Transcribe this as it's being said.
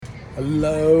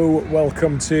Hello,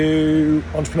 welcome to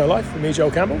Entrepreneur Life with me, Joel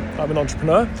Campbell. I'm an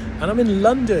entrepreneur and I'm in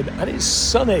London and it's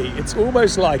sunny. It's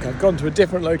almost like I've gone to a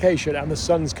different location and the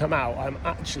sun's come out. I'm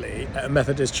actually at a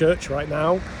Methodist church right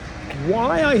now.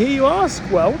 Why, I hear you ask?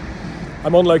 Well,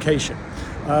 I'm on location.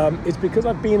 It's because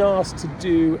I've been asked to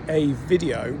do a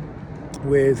video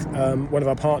with one of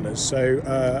our partners, so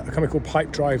a company called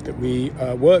Pipedrive that we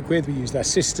work with. We use their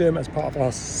system as part of our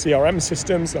CRM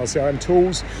systems, our CRM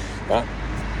tools,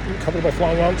 covered by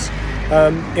flying ants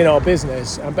in our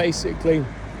business. And basically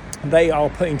they are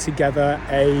putting together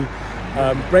a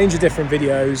range of different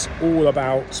videos all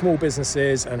about small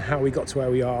businesses and how we got to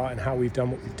where we are and how we've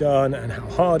done what we've done and how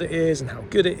hard it is and how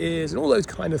good it is and all those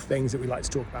kind of things that we like to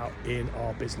talk about in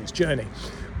our business journey.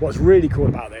 What's really cool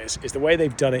about this is the way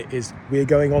they've done it is we're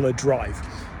going on a drive.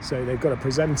 So they've got a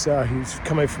presenter who's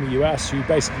come over from the US who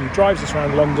basically drives us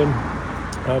around London,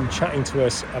 chatting to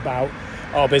us about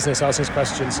our business, asking us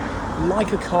questions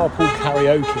like a carpool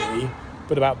karaoke,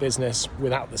 but about business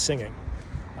without the singing.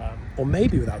 Or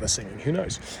maybe without the singing, who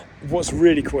knows? What's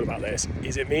really cool about this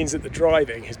is it means that the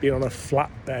driving has been on a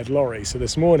flatbed lorry. So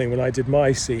this morning when I did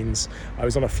my scenes, I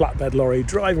was on a flatbed lorry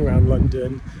driving around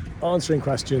London, answering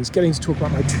questions, getting to talk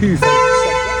about my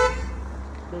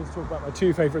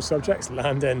two favourite subjects,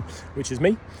 London, which is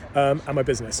me, and my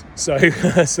business. So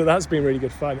that's been really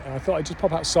good fun. And I thought I'd just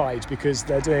pop outside because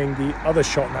they're doing the other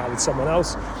shot now with someone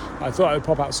else. I thought I would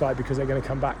pop outside because they're going to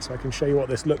come back so I can show you what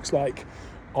this looks like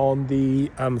on the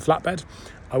flatbed.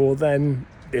 I will then,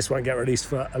 this won't get released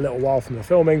for a little while from the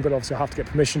filming, but obviously I'll have to get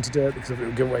permission to do it because it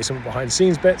will give away some behind the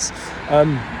scenes bits.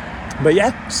 But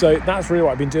yeah, so that's really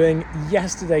what I've been doing.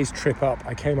 Yesterday's trip up,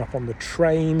 I came up on the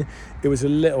train. It was a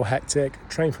little hectic.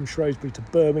 Train from Shrewsbury to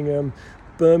Birmingham.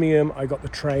 I got the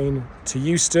train to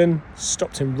Euston,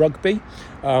 stopped in Rugby.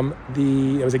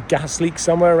 There was a gas leak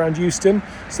somewhere around Euston,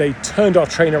 so they turned our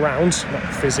train around,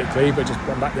 not physically, but just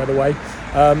went back the other way.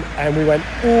 And we went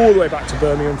all the way back to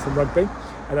Birmingham from Rugby.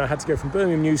 And I had to go from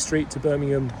Birmingham New Street to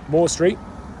Birmingham Moor Street.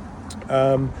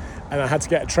 And I had to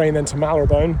get a train then to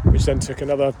Marylebone, which then took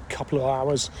another couple of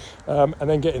hours, and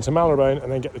then get into Marylebone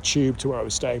and then get the tube to where I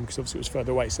was staying because obviously it was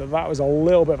further away. So that was a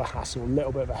little bit of a hassle, a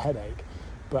little bit of a headache.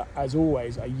 But as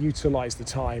always, I utilised the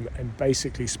time and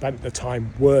basically spent the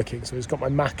time working. So I just got my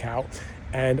Mac out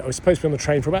and I was supposed to be on the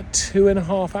train for about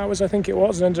 2.5 hours, I think it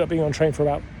was. I ended up being on train for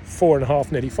about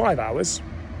 4.5, nearly 5 hours.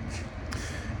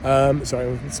 Sorry,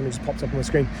 something just popped up on the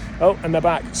screen. Oh, and they're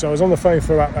back. So I was on the phone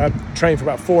for about train for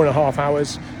about 4.5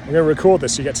 hours. I'm going to record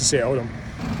this so you get to see it. Hold on.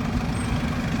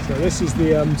 So this is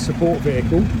the support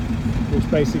vehicle,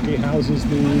 which basically houses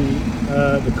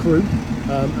the crew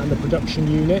and the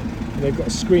production unit. And they've got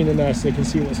a screen in there so they can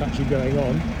see what's actually going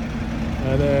on.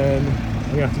 And then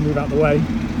I'm going to have to move out the way.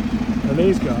 And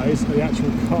these guys, the actual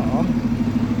car,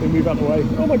 they move out the way.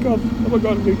 Oh my god, I'm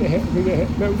going to get hit.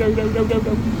 No.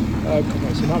 Come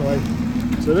on, some other way.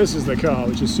 So this is the car,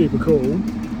 which is super cool.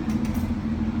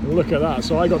 And look at that.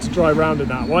 So I got to drive around in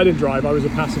that. Well, I didn't drive, I was a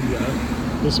passenger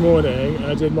this morning. And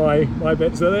I did my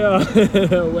bits. There they are,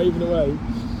 waving away.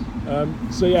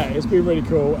 So yeah, it's been really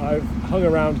cool. I've hung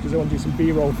around because I want to do some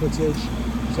B-roll footage.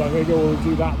 So I'm going to go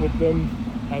do that with them.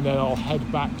 And then I'll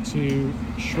head back to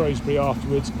Shrewsbury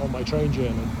afterwards on my train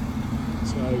journey.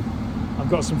 So I've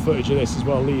got some footage of this as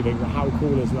well leaving, but how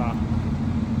cool is that?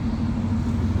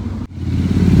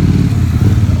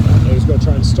 I've got to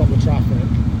try and stop the traffic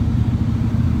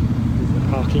because they're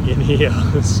parking in here.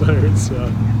 So it's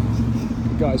the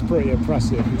guy's pretty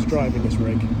impressive who's driving this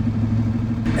rig.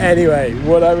 Anyway,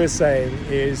 what I was saying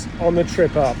is on the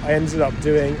trip up, I ended up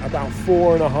doing about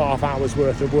 4.5 hours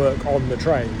worth of work on the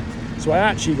train. So I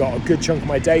actually got a good chunk of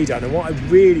my day done. And what I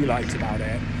really liked about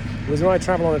it was when I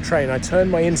travel on a train, I turn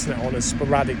my internet on at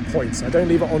sporadic points. I don't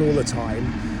leave it on all the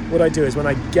time. What I do is when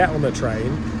I get on the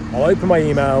train, I'll open my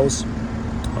emails,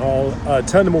 I'll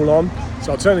turn them all on.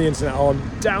 So I'll turn the internet on,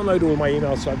 download all my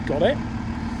emails so I've got it.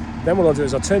 Then what I'll do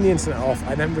is I'll turn the internet off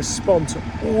and then respond to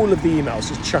all of the emails.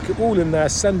 Just chuck it all in there,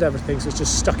 send everything. So it's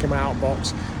just stuck in my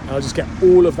outbox. And I'll just get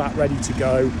all of that ready to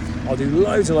go. I'll do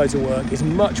loads and loads of work, as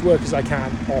much work as I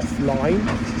can offline.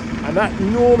 And that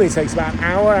normally takes about an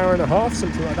hour and a half,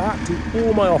 something like that, do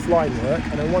all my offline work.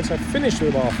 And then once I've finished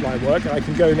with my offline work and I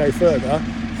can go no further,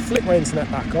 flick my internet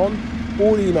back on,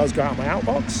 all the emails go out of my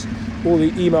outbox, all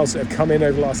the emails that have come in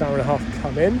over the last hour and a half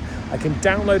come in. I can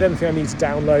download anything I need to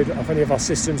download off any of our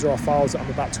systems or our files that I'm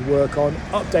about to work on,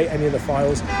 update any of the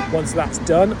files. Once that's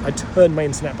done, I turn my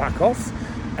internet back off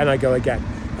and I go again.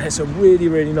 And it's a really,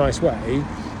 really nice way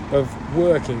of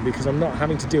working because I'm not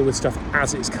having to deal with stuff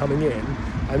as it's coming in.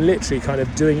 I'm literally kind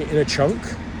of doing it in a chunk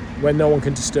when no one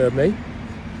can disturb me.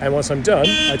 And once I'm done,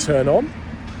 I turn on,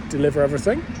 deliver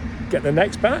everything, get the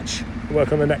next batch,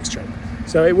 work on the next trip.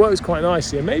 So it works quite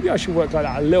nicely, and maybe I should work like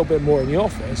that a little bit more in the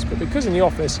office, but because in the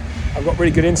office I've got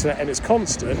really good internet and it's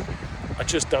constant, I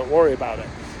just don't worry about it.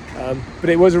 But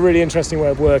it was a really interesting way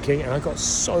of working, and I got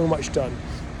so much done.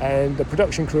 And the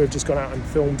production crew have just gone out and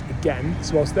filmed again.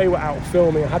 So whilst they were out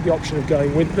filming, I had the option of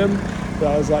going with them, but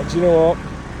I was like, do you know what?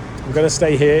 I'm going to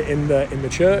stay here in the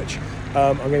church.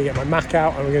 I'm going to get my Mac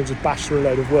out and I'm going to just bash through a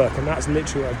load of work. And that's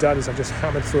literally what I've done, is I've just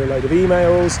hammered through a load of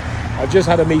emails. I've just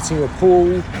had a meeting with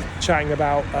Paul, chatting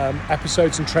about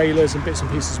episodes and trailers and bits and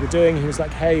pieces we're doing. He was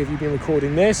like, hey, have you been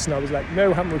recording this? And I was like,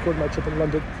 no, I haven't recorded my trip in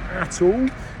London at all.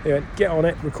 He went, get on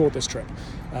it, record this trip.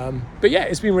 But yeah,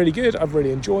 it's been really good. I've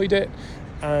really enjoyed it.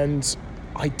 And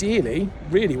ideally,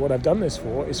 really what I've done this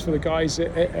for is for the guys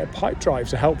at Pipedrive,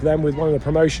 to help them with one of the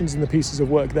promotions and the pieces of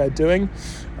work they're doing.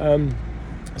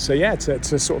 So yeah,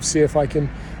 to sort of see if I can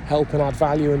help and add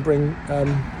value and bring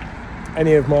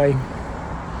any of my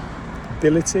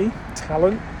ability,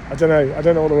 talent, I don't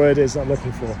know what the word is that I'm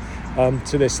looking for,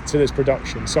 to this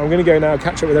production. So I'm going to go now,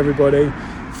 catch up with everybody,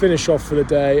 finish off for the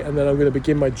day, and then I'm going to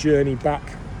begin my journey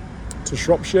back to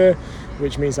Shropshire,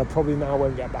 which means I probably now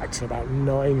won't get back till about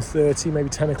 9:30, maybe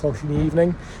 10 o'clock in the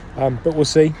evening, but we'll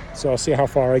see. So I'll see how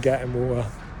far I get, and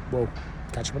we'll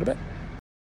catch up in a bit.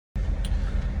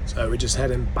 So we're just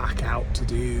heading back out to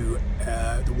do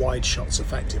the wide shots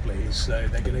effectively. So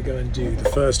they're going to go and do the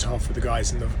first half with the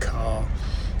guys in the car,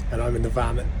 and I'm in the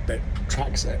van that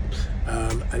tracks it,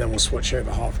 and then we'll switch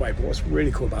over halfway. But what's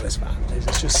really cool about this van is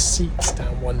it's just seats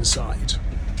down one side,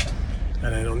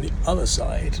 and then on the other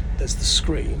side there's the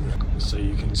screen, so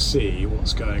you can see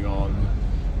what's going on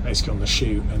basically on the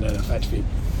shoot, and then effectively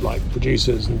like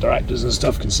producers and directors and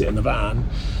stuff can sit in the van,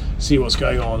 see what's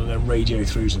going on, and then radio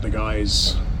through to the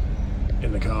guys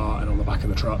in the car and on the back of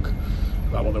the truck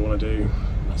about what they want to do.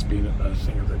 That's been a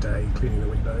thing of the day, cleaning the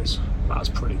windows. That's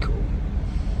pretty cool.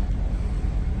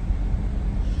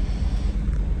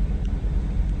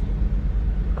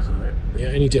 So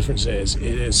the only difference is it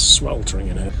is sweltering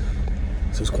in here.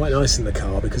 So it's quite nice in the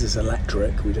car because it's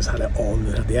electric. We just had it on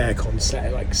and had the aircon set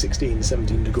at like 16,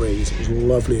 17 degrees. It was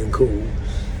lovely and cool.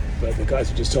 But the guys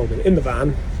have just told me in the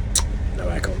van, no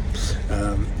aircon.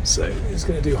 So it's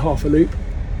going to do half a loop,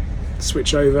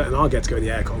 switch over, and I'll get to go in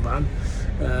the aircon van.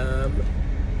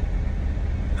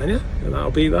 And yeah, and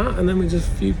that'll be that. And then we just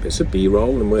a few bits of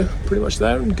B-roll and we're pretty much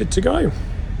there and good to go.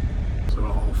 So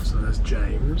off, so there's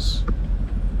James.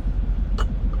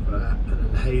 And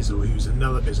then Hazel, who's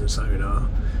another business owner,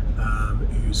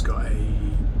 who's got a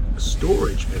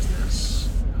storage business.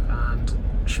 And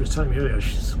she was telling me earlier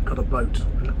she's got a boat,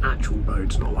 an actual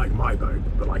boat, not like my boat,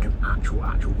 but like an actual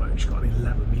boat. She's got an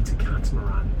 11-metre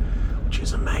catamaran, which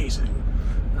is amazing.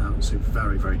 So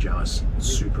very, very jealous,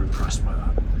 super impressed by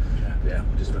that. Yeah,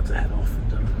 we're just about to head off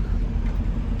and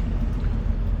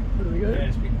there we go. Yeah,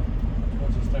 it's been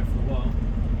watching stuff for a while.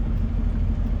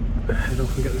 Head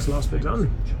off and get this last bit done.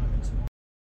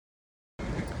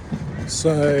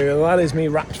 So that is me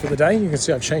wrapped for the day. You can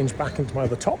see I've changed back into my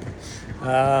other top.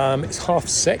 It's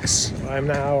 6:30. I'm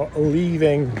now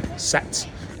leaving set,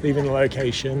 leaving the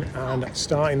location and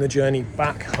starting the journey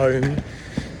back home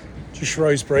to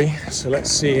Shrewsbury. So let's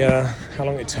see how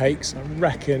long it takes. I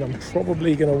reckon I'm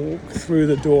probably going to walk through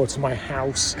the door to my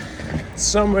house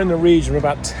somewhere in the region of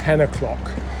about 10 o'clock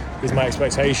is my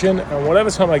expectation. And whatever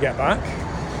time I get back,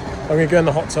 I'm going to go in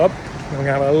the hot tub. I'm going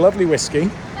to have a lovely whiskey.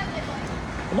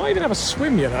 I might even have a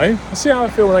swim, you know. I'll see how I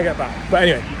feel when I get back. But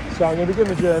anyway, so I'm going to begin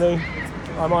the journey.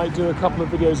 I might do a couple of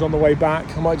videos on the way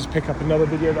back. I might just pick up another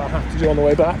video that I have to do on the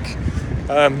way back.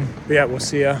 But yeah, we'll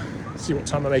see what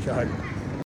time I make it home.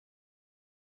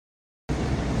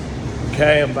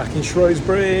 Okay, I'm back in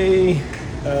Shrewsbury.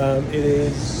 It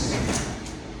is,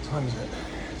 what time is it?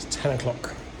 It's 10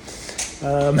 o'clock.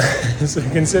 So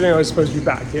considering I was supposed to be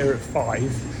back here at 5,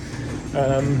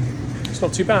 it's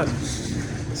not too bad.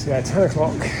 So yeah, 10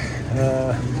 o'clock,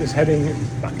 just heading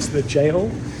back to the jail,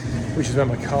 which is where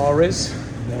my car is.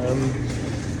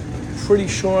 Pretty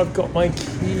sure I've got my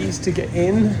keys to get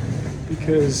in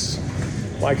because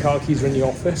my car keys are in the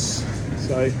office.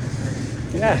 So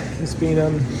yeah, it's been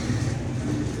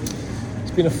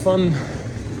a fun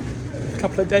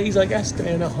couple of days, I guess,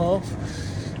 day and a half,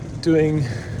 doing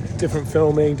different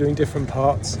filming, doing different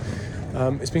parts.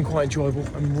 It's been quite enjoyable.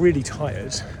 I'm really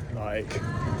tired. Like,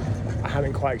 I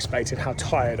hadn't quite expected how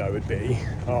tired I would be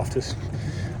after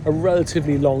a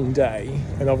relatively long day.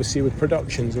 And obviously with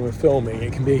productions and with filming,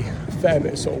 it can be a fair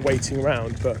bit of sort of waiting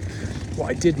around. But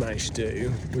what I did manage to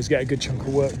do was get a good chunk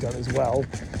of work done as well.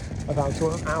 About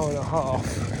an hour and a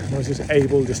half, and I was just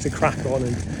able to crack on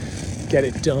and get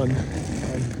it done.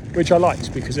 which I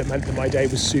liked because it meant that my day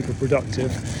was super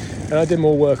productive. And I did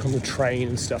more work on the train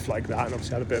and stuff like that, and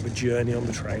obviously had a bit of a journey on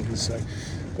the train. So,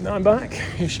 but now I'm back.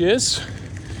 Here she is.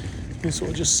 You can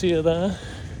sort of just see her there.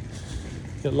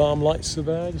 The alarm lights are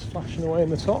there, just flashing away in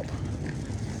the top.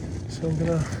 So I'm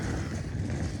gonna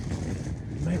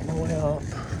make my way up.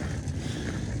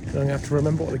 And I'm gonna have to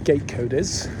remember what the gate code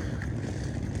is,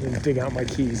 and dig out my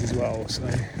keys as well. So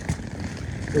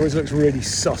it always looks really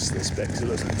sus, this bit, because it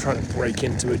looks like I'm trying to break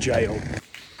into a jail.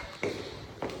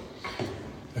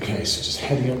 Okay, so just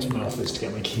heading up to my office to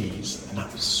get my keys, and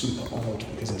that was super odd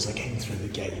because as I came through the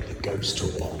gate, the ghost tour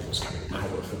was coming out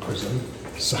of the prison.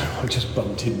 So I just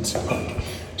bumped into like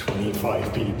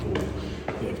 25 people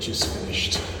that have just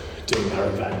finished doing their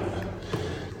event.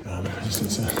 I just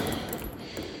need to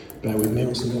bear with me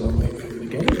whilst I'm going to wait for the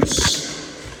gates.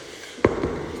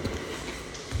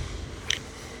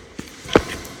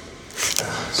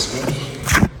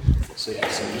 So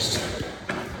just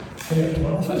heading up to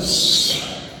my office.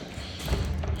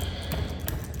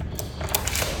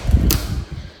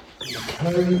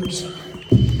 Code,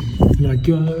 and I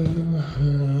go,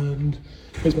 and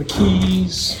here's my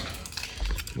keys.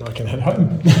 Now I can head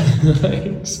home.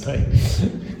 So,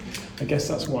 I guess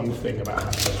that's one thing about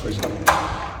having a prison.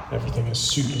 Everything is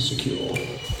super secure.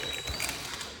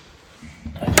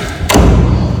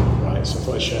 Right, so I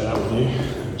thought I'd share that with you.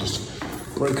 I've just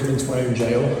broken into my own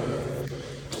jail.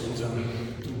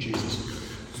 And, Jesus,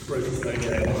 just broken into my own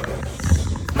jail.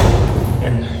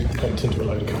 And bumped into a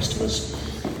load of customers.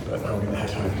 But now I'm going to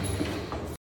head home.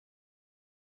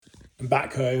 I'm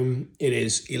back home. It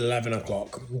is 11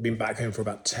 o'clock. I've been back home for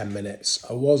about 10 minutes.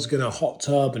 I was going to hot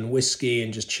tub and whiskey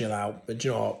and just chill out. But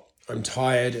you know what? I'm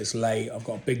tired. It's late. I've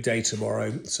got a big day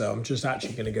tomorrow. So I'm just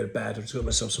actually going to go to bed. I've just got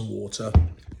myself some water.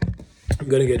 I'm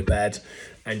going to go to bed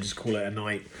and just call it a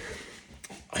night.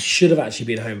 I should have actually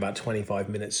been home about 25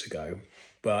 minutes ago.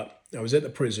 But I was at the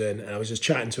prison and I was just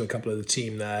chatting to a couple of the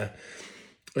team there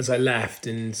as I left,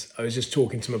 and I was just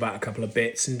talking to him about a couple of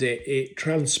bits, and it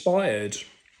transpired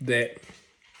that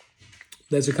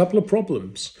there's a couple of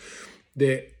problems.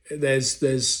 That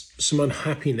there's some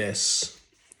unhappiness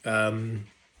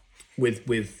with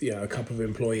a couple of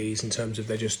employees in terms of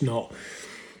they're just not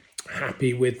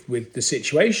happy with the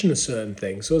situation of certain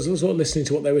things. So I was sort of listening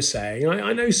to what they were saying.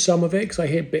 I know some of it because I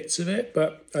hear bits of it,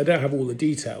 but I don't have all the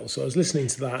details. So I was listening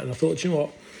to that, and I thought, you know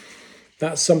what,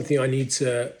 that's something I need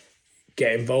to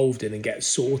get involved in and get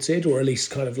sorted, or at least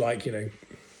kind of like,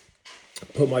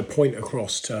 put my point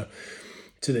across to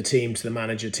the team, to the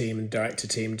manager team and director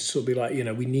team, to sort of be like,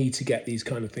 we need to get these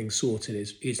kind of things sorted.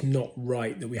 It's not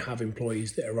right that we have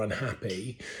employees that are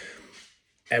unhappy,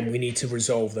 and we need to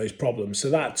resolve those problems. So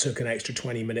that took an extra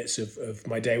 20 minutes of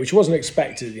my day, which wasn't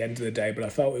expected at the end of the day, but I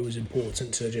felt it was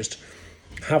important to just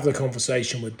have the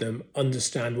conversation with them,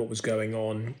 understand what was going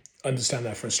on, understand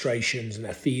their frustrations and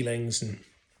their feelings and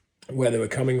where they were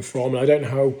coming from. And I don't know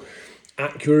how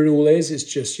accurate it all is. It's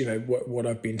just, what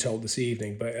I've been told this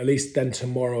evening. But at least then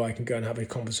tomorrow I can go and have a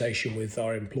conversation with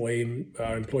our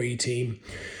employee team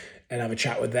and have a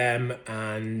chat with them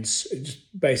and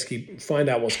just basically find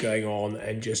out what's going on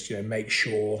and just, make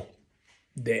sure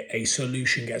that a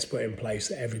solution gets put in place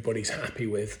that everybody's happy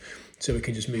with, so we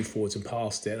can just move forwards and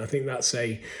past it. And I think that's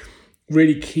a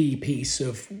really key piece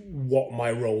of what my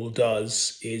role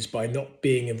does, is by not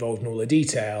being involved in all the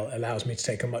detail, allows me to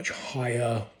take a much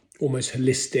higher, almost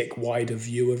holistic, wider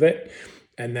view of it.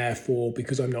 And therefore,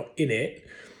 because I'm not in it,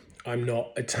 I'm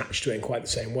not attached to it in quite the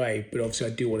same way. But obviously I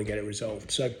do want to get it resolved.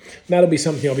 So that'll be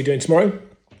something I'll be doing tomorrow.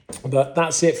 But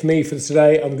that's it for me for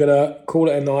today. I'm going to call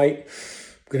it a night.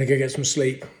 I'm going to go get some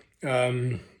sleep.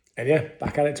 And yeah,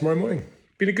 back at it tomorrow morning.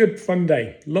 Been a good, fun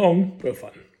day. Long, but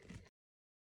fun.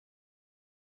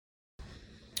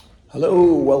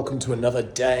 Hello, welcome to another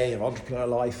day of entrepreneur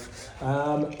life.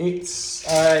 It's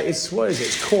what is it?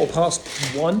 It's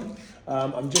 1:15.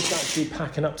 I'm just actually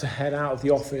packing up to head out of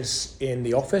the office and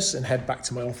head back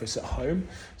to my office at home.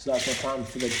 So that's my plan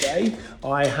for the day.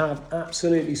 I have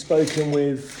absolutely spoken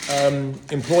with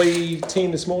employee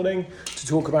team this morning to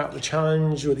talk about the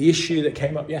challenge or the issue that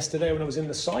came up yesterday when I was in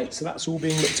the site. So that's all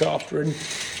being looked after and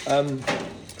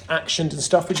actioned and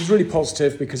stuff, which is really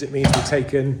positive because it means we've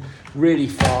taken really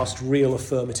fast, real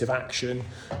affirmative action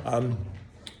on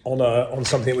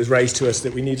something that was raised to us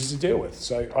that we needed to deal with.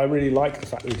 So I really like the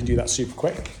fact that we can do that super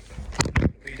quick.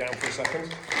 Put you down for a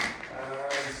second.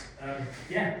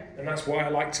 And that's why I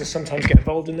like to sometimes get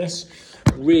involved in this.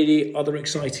 Really other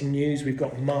exciting news. We've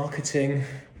got marketing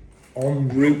en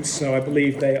route. So I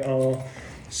believe they are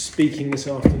speaking this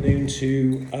afternoon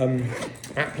to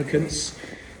applicants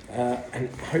and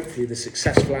hopefully the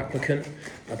successful applicant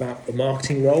about the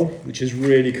marketing role, which is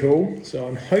really cool. So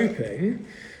I'm hoping,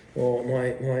 or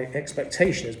my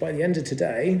expectation is by the end of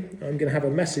today, I'm going to have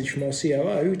a message from our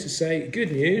COO to say,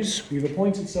 good news, we've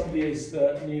appointed somebody as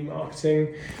the new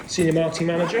senior marketing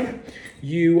manager.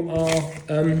 You are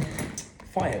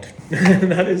fired.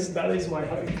 that is my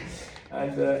hope.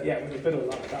 And yeah, with a bit of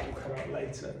luck, that will come out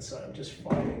later. And so I'm just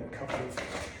filing a couple of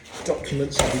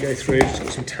documents as we go through. Just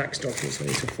got some tax documents I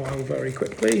need to file very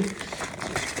quickly.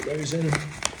 So just put those in.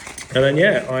 And then,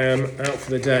 yeah, I am out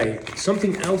for the day.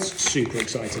 Something else super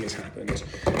exciting has happened,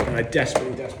 and I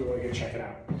desperately want to go check it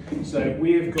out. So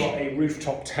we've got a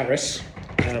rooftop terrace,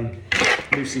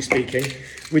 loosely speaking,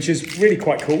 which is really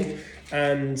quite cool.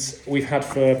 And we've had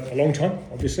for a long time,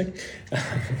 obviously.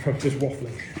 I'm just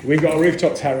waffling. We've got a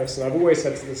rooftop terrace, and I've always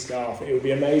said to the staff, it would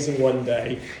be amazing one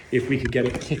day if we could get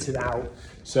it kitted out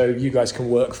so you guys can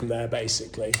work from there,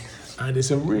 basically. And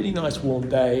it's a really nice warm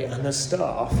day, and the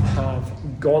staff have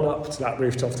gone up to that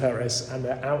rooftop terrace, and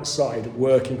they're outside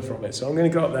working from it. So I'm going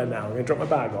to go up there now. I'm going to drop my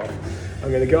bag off.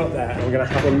 I'm going to go up there, and I'm going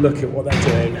to have a look at what they're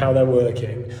doing, how they're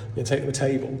working. I'm going to take them a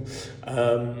table.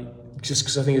 Just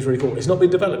because I think it's really cool. It's not been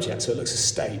developed yet, so it looks a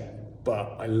state,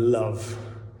 but I love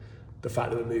the fact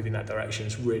that we're moving that direction.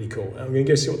 It's really cool. And I'm going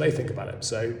to go see what they think about it.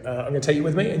 So I'm going to take you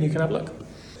with me, and you can have a look.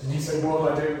 And you say, what am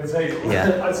I doing with the table?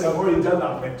 Yeah. I'd say, I've already done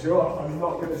that bit. Do you know what? I'm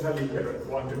not going to tell you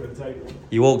what I'm doing with the table.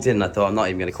 You walked in and I thought, I'm not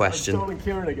even going to question. I'm still on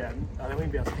Kieran again. I don't even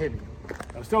be able to hear me.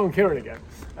 I'm still on Kieran again.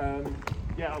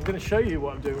 Yeah, I'm going to show you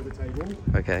what I'm doing with the table.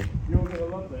 Okay. You're going to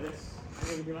love this.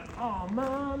 You're going to be like, oh,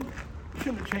 man.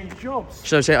 Shouldn't have changed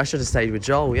jobs. I should have stayed with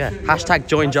Joel, yeah. Hashtag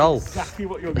join Joel. Exactly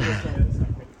what you're going to say in a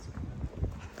second.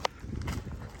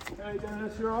 Hey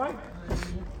Dennis, you alright?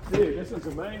 Dude, this looks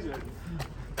amazing.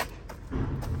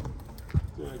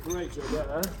 Doing a great job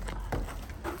there.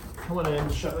 Come on in,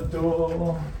 shut the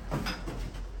door.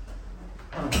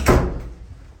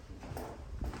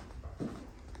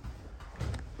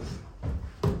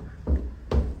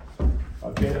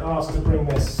 I've been asked to bring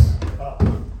this up.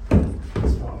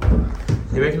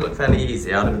 You make it look fairly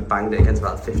easy. I'd have banged it against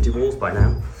about 50 walls by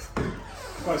now.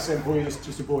 Quite simple, you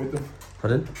just avoid them.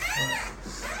 Pardon?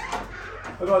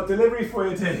 I've got delivery for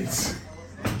your dudes.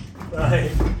 Right.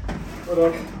 Hold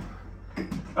on.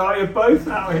 Oh, you're both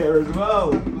out here as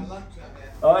well.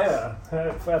 Oh yeah,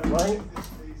 fair play.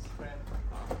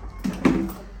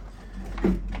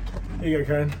 Here you go,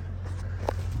 Karen.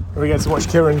 We get to watch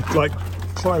Kieran like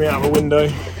climbing out of a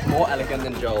window. More elegant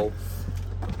than Joel.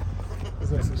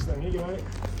 There's no such thing. Here you go, mate.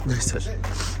 No such.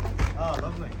 Oh,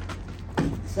 lovely.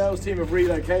 Sales team have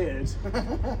relocated.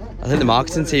 I think the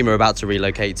marketing team are about to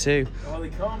relocate too. Oh, they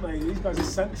can't, mate. These guys are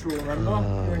central, remember?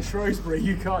 You're in Shrewsbury,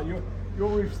 you can't. Your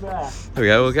roof's there. There we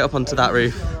go, we'll get up onto that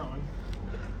roof.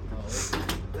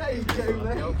 There you go,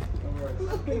 mate.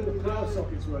 The power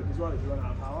sockets work as well if you run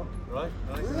out of power. Right,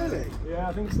 nice. Really? Yeah,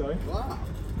 I think so. Wow.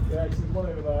 Yeah, because there's one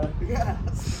over there.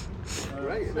 Yes.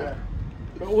 Great, isn't it?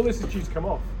 But all this is due to come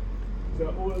off.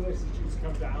 So all of this is due to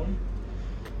come down.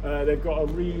 They've got to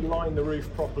reline the roof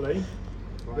properly.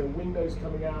 Right. The window's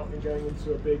coming out and going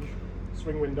into a big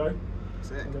swing window.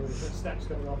 That's it. And then there's steps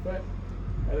coming off it.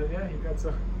 And then, yeah, you've got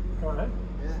to come ahead.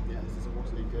 Yeah, this is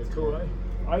awfully good. It's cool, eh?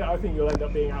 I think you'll end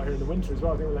up being out here in the winter as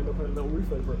well. I think we'll end up putting a little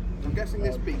roof over it. I'm guessing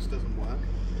this piece doesn't work.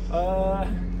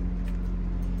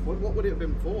 What would it have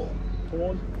been for?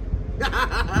 Porn.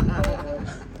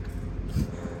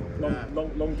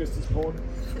 Long distance porn.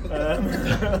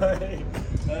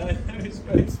 It's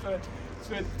for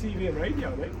TV and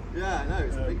radio, I think. Yeah, I know,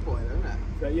 it's a big boy, isn't it?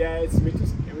 But yeah, we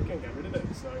can't get rid of it.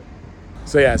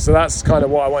 So that's kind of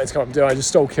what I wanted to come up and do. I just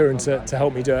stole Kieran to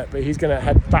help me do it, but he's going to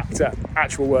head back to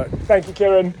actual work. Thank you,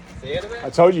 Kieran. See you in a bit. I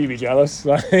told you you'd be jealous.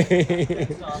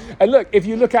 And look, if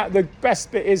you look at the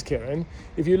best bit is, Kieran,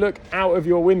 if you look out of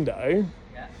your window,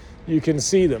 you can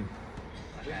see them.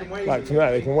 Like from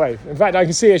there, they can wave. In fact, I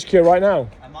can see HQ right now.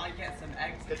 I might get some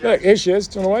eggs. Look, here she is.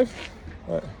 Do you want to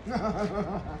wave?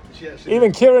 Right.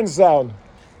 Even Kieran's down.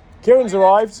 Kieran's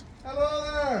arrived.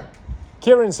 Hello there!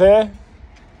 Kieran's here.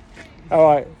 All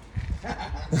right.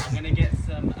 I'm going to get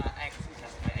some eggs and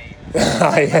test my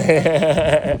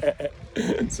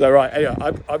aim. So right, anyway,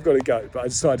 I've got to go, but I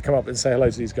decided to come up and say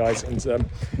hello to these guys and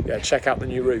check out the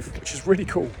new roof, which is really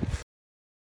cool.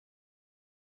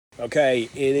 Okay,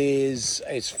 it's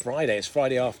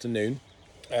Friday afternoon,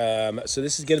 so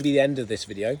this is going to be the end of this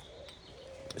video.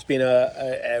 It's been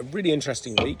a really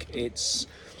interesting week. It's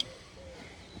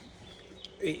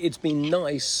been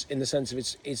nice in the sense of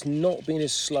it's not been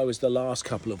as slow as the last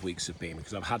couple of weeks have been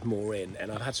because I've had more in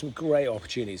and I've had some great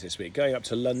opportunities this week. Going up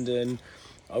to London,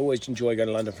 I always enjoy going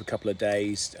to London for a couple of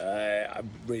days. I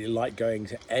really like going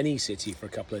to any city for a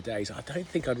couple of days. I don't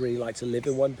think I'd really like to live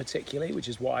in one particularly, which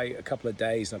is why a couple of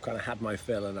days and I've kind of had my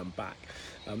fill and I'm back.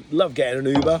 Love getting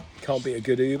an Uber. Can't beat a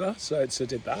good Uber, so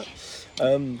did that.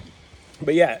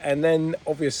 But yeah, and then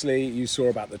obviously you saw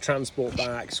about the transport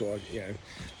back, saw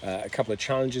a couple of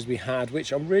challenges we had,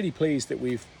 which I'm really pleased that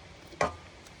we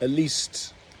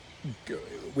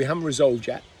haven't resolved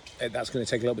yet. That's going to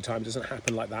take a little bit of time. It doesn't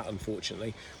happen like that,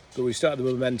 unfortunately. But we've started the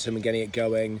momentum and getting it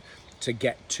going to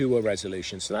get to a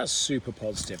resolution. So that's super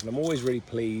positive. And I'm always really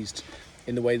pleased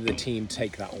in the way that the team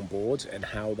take that on board and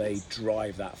how they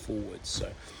drive that forward.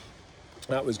 So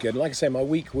that was good. And like I say, my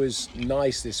week was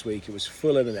nice this week. It was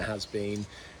fuller than it has been.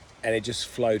 And it just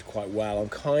flowed quite well. I'm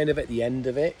kind of at the end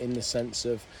of it in the sense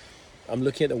of I'm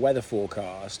looking at the weather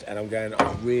forecast and I'm going,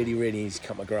 I really, really need to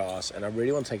cut my grass and I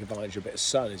really want to take advantage of a bit of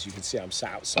sun. As you can see, I'm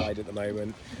sat outside at the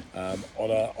moment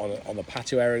on the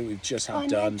patio area we've just had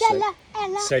done.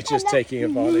 So just taking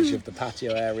advantage of the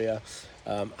patio area,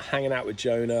 hanging out with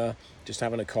Jonah, just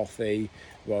having a coffee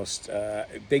whilst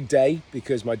big day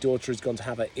because my daughter has gone to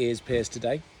have her ears pierced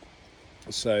today.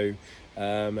 So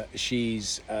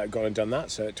she's gone and done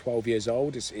that. So at 12 years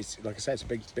old, it's like I said, it's a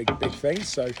big thing.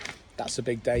 So that's a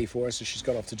big day for us. So she's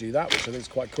gone off to do that, which I think is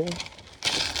quite cool.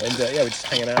 And yeah, we're just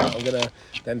hanging out. I'm gonna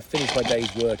then finish my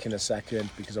day's work in a second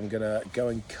because I'm gonna go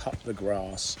and cut the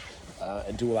grass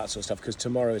and do all that sort of stuff because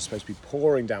tomorrow is supposed to be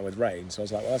pouring down with rain. So I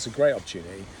was like, well, that's a great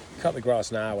opportunity. Cut the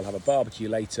grass now. We'll have a barbecue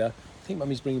later. I think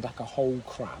Mummy's bringing back a whole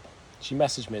crab. She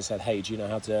messaged me and said, hey, do you know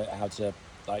how to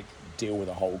like deal with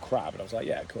a whole crab? And I was like,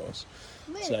 yeah, of course.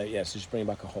 Really? So yeah, so she's bringing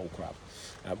back a whole crab.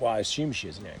 Well, I assume she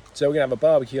is, anyway. So we're gonna have a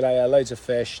barbecue later, loads of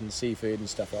fish and seafood and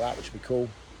stuff like that, which will be cool.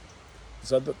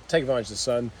 So I'll take advantage of the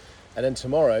sun, and then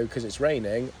tomorrow, because it's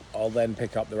raining, I'll then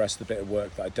pick up the rest of the bit of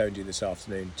work that I don't do this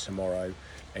afternoon tomorrow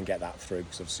and get that through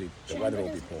because obviously the weather will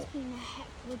be poor.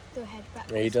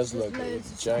 Yeah, he does look.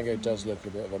 Django does look a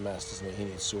bit of a mess, doesn't he? He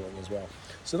needs sorting as well.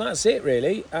 So that's it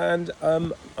really, and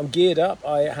I'm geared up.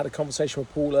 I had a conversation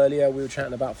with Paul earlier. We were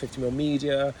chatting about 50mm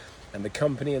Media and the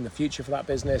company and the future for that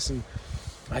business, and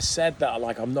I said that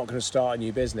I'm not going to start a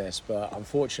new business, but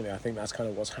unfortunately I think that's kind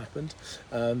of what's happened.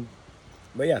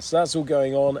 But yeah, so that's all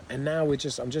going on, and now I'm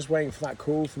just waiting for that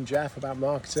call from Jeff about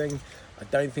marketing. I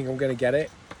don't think I'm going to get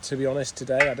it, to be honest,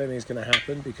 today. I don't think it's going to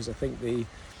happen because I think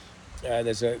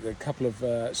there's a couple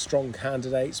of strong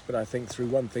candidates, but I think through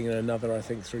one thing and another, I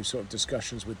think through sort of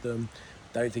discussions with them,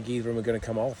 don't think either of them are going to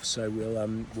come off. So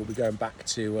we'll be going back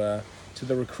to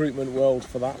the recruitment world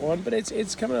for that one. But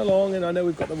it's coming along, and I know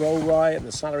we've got the role right and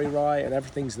the salary right, and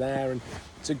everything's there. And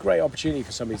it's a great opportunity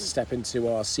for somebody to step into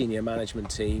our senior management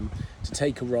team, to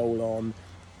take a role on,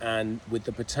 and with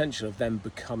the potential of them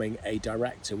becoming a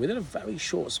director within a very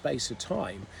short space of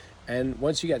time. And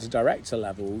once you get to director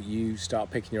level, you start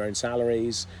picking your own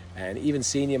salaries, and even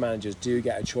senior managers do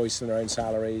get a choice in their own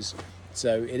salaries.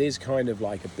 So it is kind of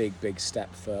like a big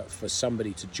step for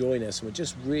somebody to join us, and we're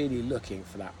just really looking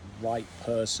for that right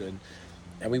person.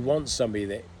 And we want somebody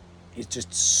that is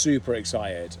just super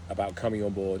excited about coming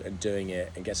on board and doing it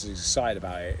and gets as excited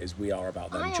about it as we are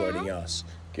about them joining us.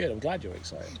 Good, I'm glad you're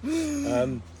excited.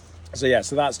 So yeah,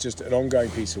 so that's just an ongoing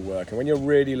piece of work. And when you're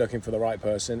really looking for the right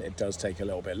person, it does take a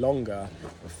little bit longer.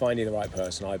 But finding the right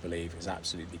person, I believe, is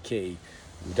absolutely key.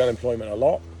 We've done employment a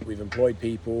lot. We've employed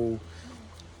people.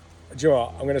 Do you know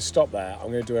what? I'm going to stop there.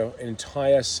 I'm going to do an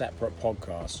entire separate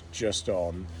podcast just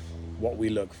on what we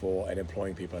look for in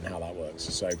employing people and how that works.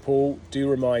 So Paul, do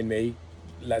remind me.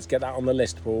 Let's get that on the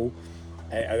list, Paul.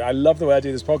 I love the way I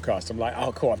do this podcast. I'm like,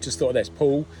 oh, cool, I've just thought of this.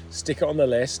 Paul, stick it on the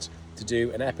list to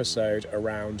do an episode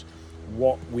around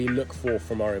what we look for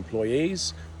from our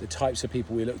employees, the types of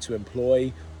people we look to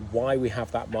employ, why we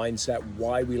have that mindset,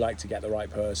 why we like to get the right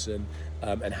person,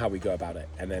 and how we go about it.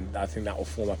 And then I think that will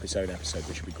form up its own episode,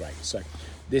 which will be great. So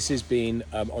this has been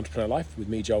Entrepreneur Life with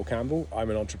me, Joel Campbell. I'm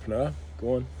an entrepreneur.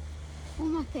 Go on.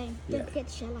 One more thing. Don't forget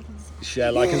to share, like, and subscribe.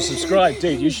 Share, like, and subscribe.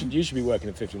 Dude, you should be working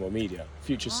at 50mm Media,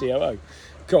 future COO.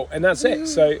 Cool, and that's it.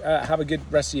 So have a good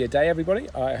rest of your day, everybody.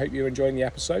 I hope you're enjoying the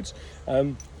episodes.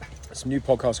 Some new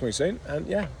podcasts coming soon, and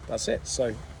yeah, that's it.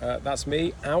 So that's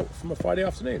me out from a Friday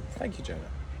afternoon. Thank you, Jonah.